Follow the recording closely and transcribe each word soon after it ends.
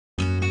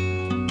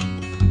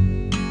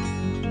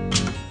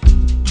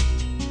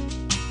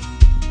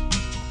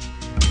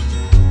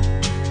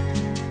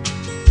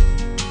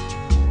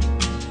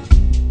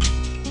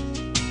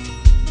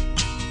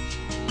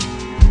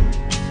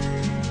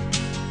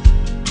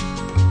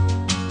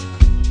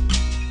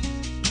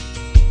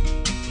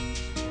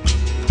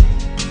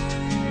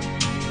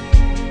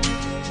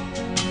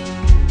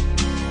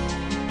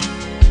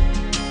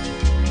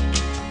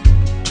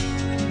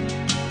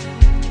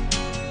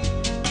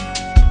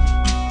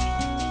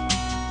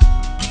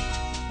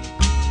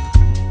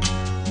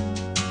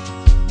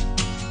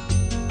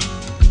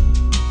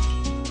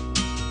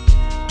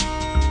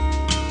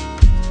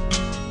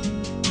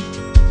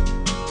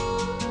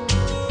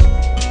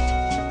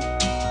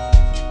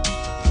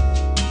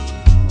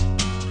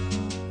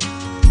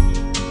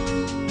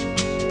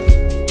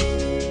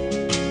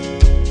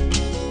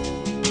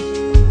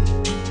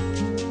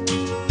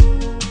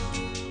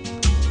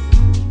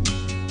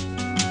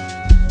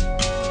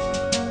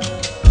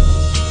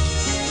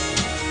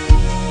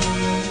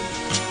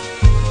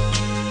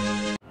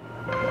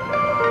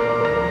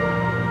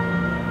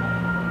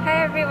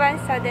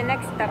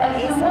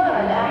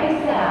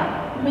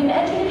من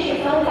أجل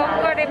الحفاظ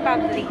على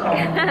Republic.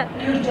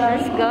 يرجى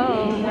Let's منكم go.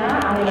 الامتناع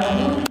عن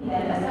العبور إلى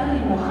المسار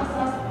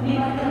المخصص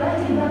لمركبات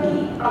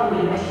البغي أو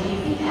المشي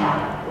فيها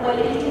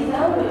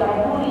والالتزام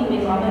بالعبور من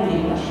ممر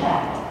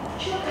المشاة.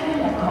 شكرا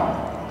لكم.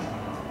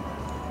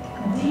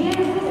 Dear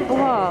visitors,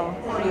 Wow.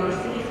 for your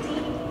safety,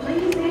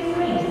 please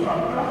refrain from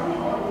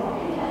crossing or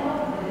walking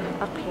along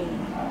the Okay.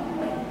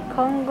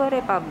 Congo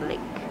Republic.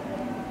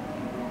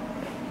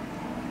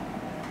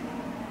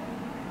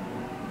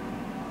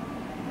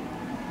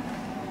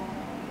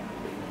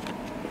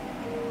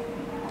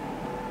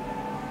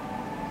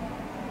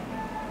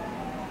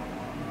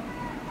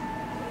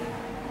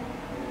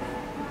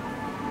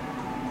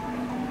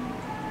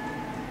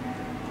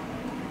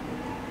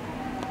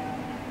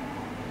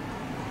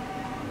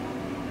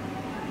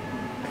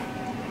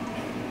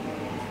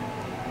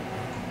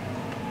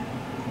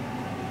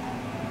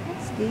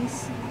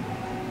 These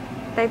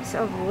types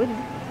of wood.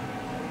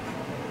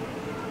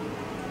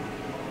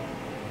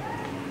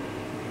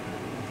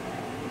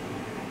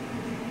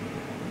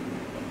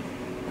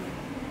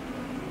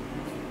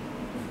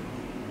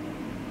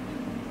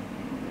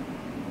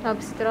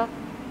 Abstract.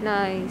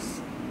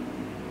 Nice.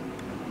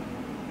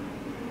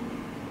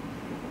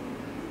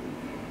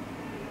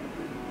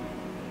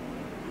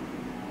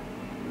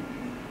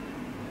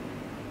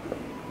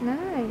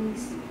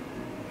 Nice.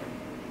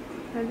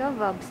 I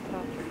love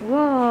abstract.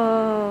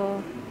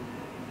 Wow.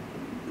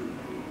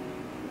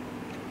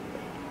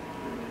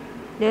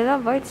 They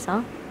love arts,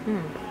 huh?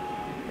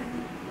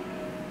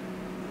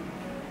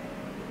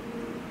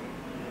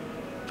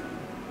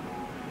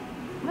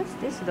 What's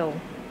this though?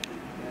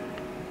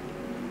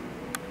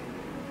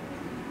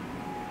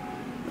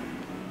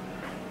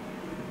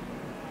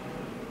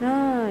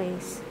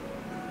 Nice.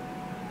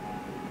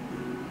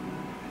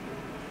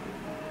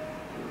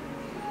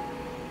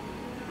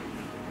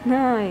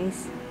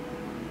 Nice.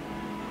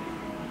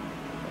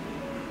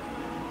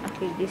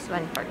 Okay, this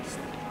one first.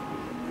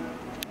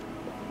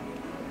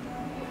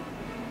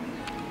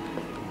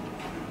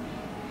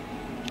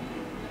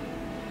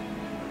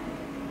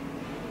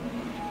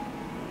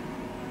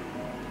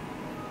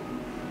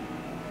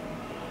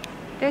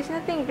 There's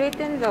nothing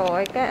written though.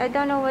 I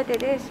don't know what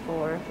it is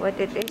for. What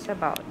it is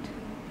about.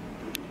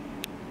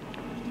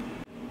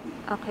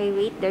 Okay,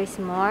 wait. There's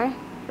more.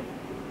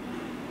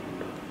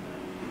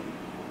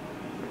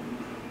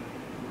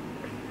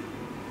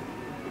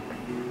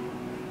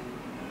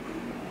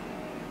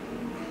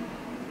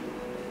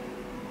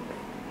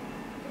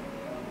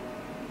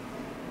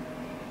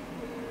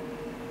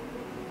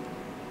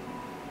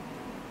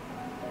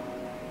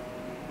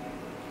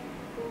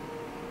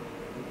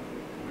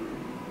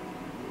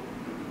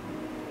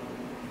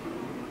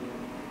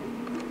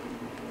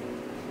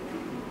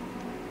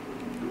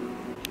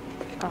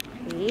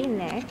 Okay,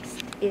 next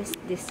is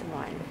this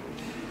one.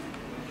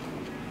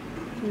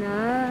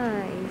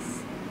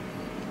 Nice.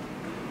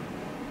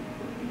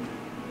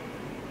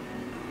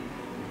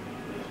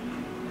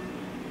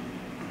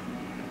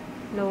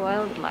 The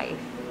wildlife.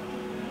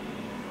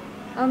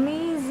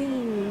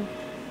 Amazing.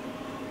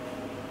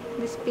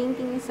 This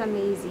painting is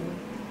amazing.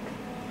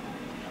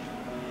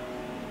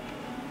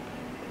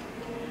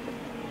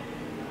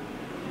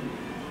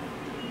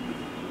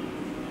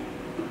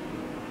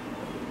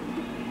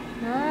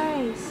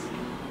 Nice.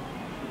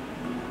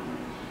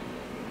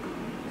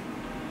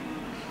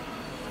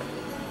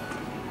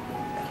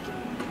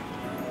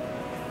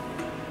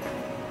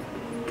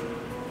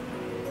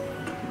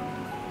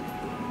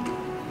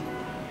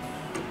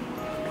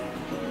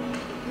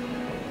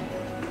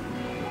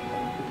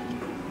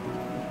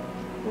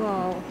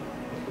 Wow.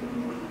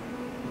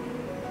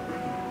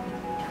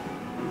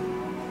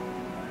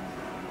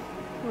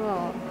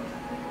 Wow.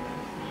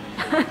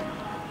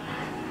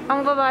 Ang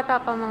babata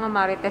pa mga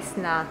marites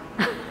na.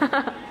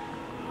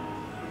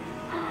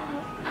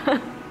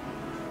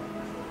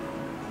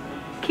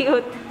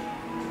 Cute.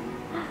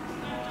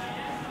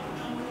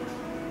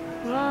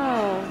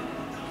 Wow.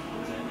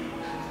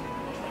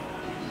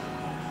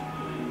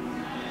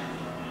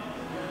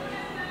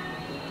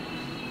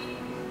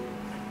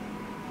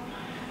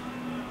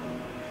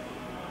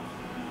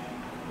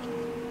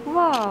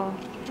 Wow.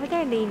 What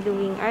are they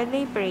doing? Are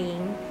they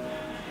praying?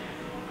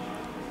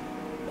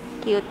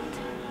 Cute.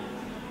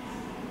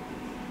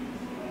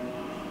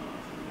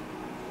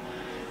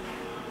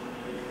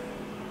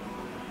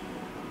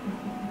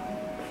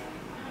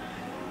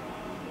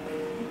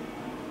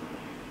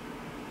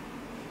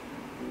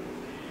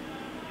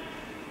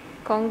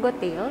 Congo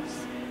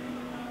tails.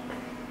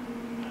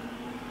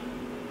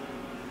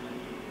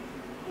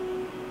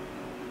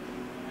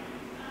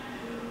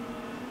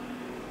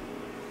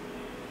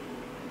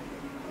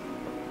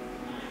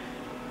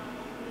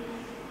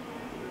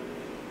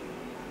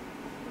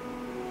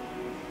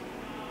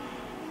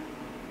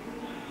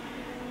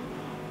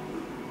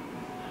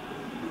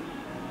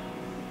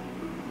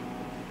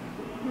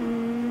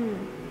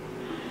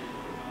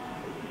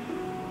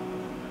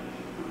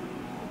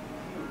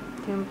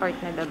 Yung part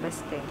na the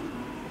best eh.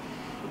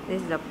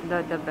 This is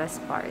the best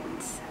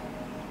parts.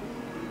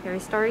 Your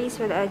stories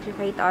will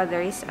educate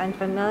others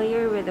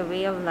unfamiliar with a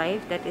way of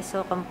life that is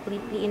so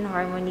completely in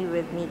harmony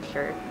with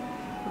nature.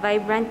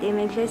 Vibrant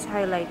images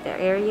highlight the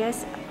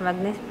area's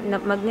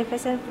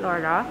magnificent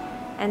flora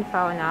and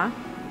fauna.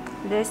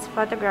 This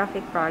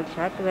photographic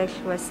project, which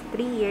was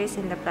 3 years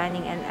in the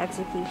planning and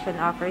execution,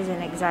 offers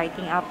an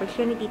exciting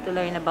opportunity to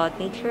learn about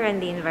nature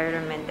and the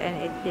environment, and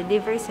it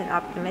delivers an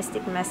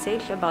optimistic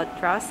message about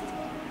trust,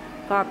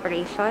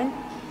 cooperation,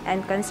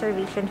 and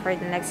conservation for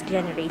the next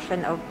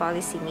generation of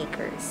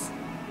policymakers.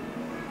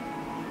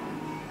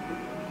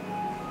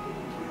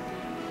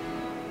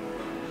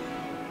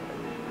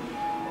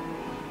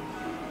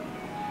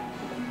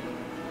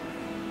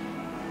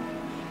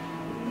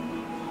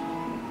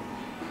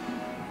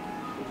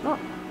 Oh,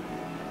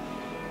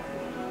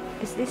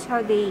 is this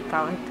how they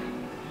count?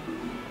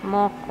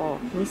 Moko,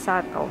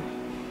 Misato,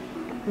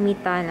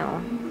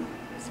 Mitano,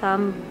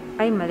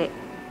 ay mali.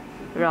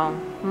 Wrong.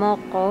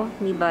 Moko,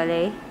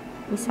 Mibale,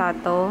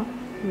 Misato,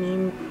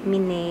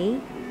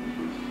 Minei,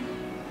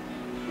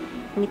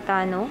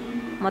 Mitano,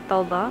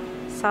 Motoba,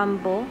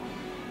 Sambo,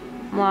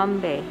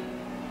 Muambe,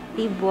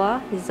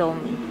 Tibwa,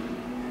 Zomi.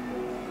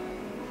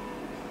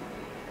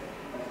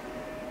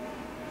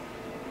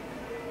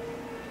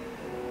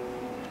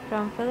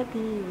 From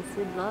Philippines,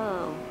 with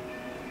love.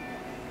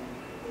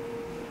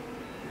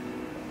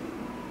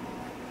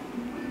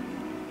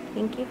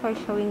 Thank you for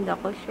showing the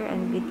culture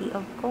and beauty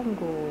of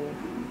Congo.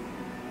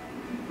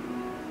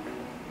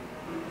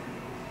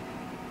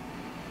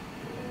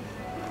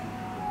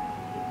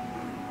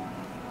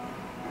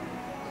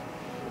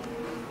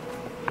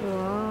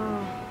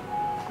 Wow.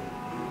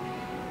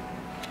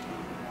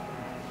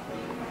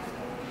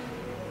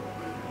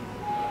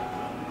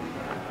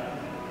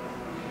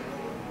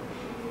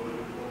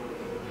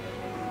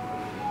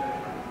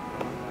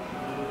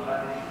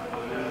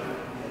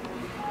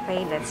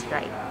 Okay, let's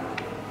try.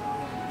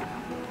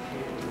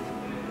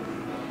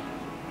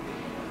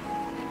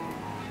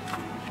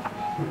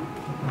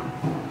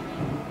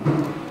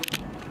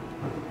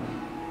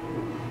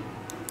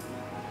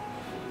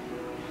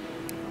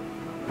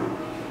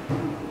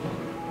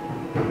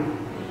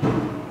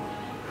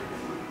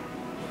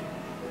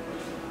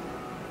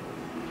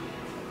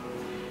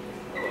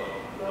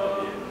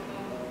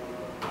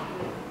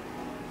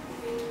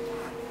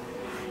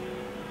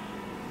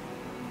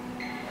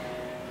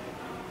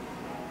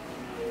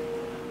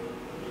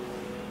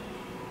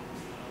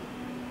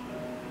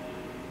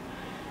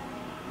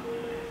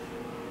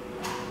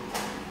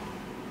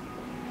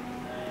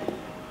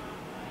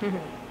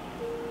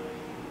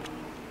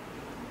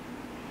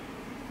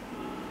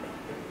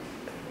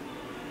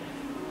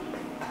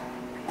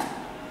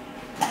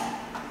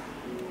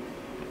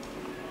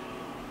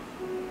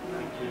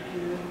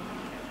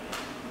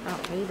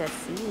 Okay,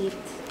 that's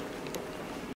it.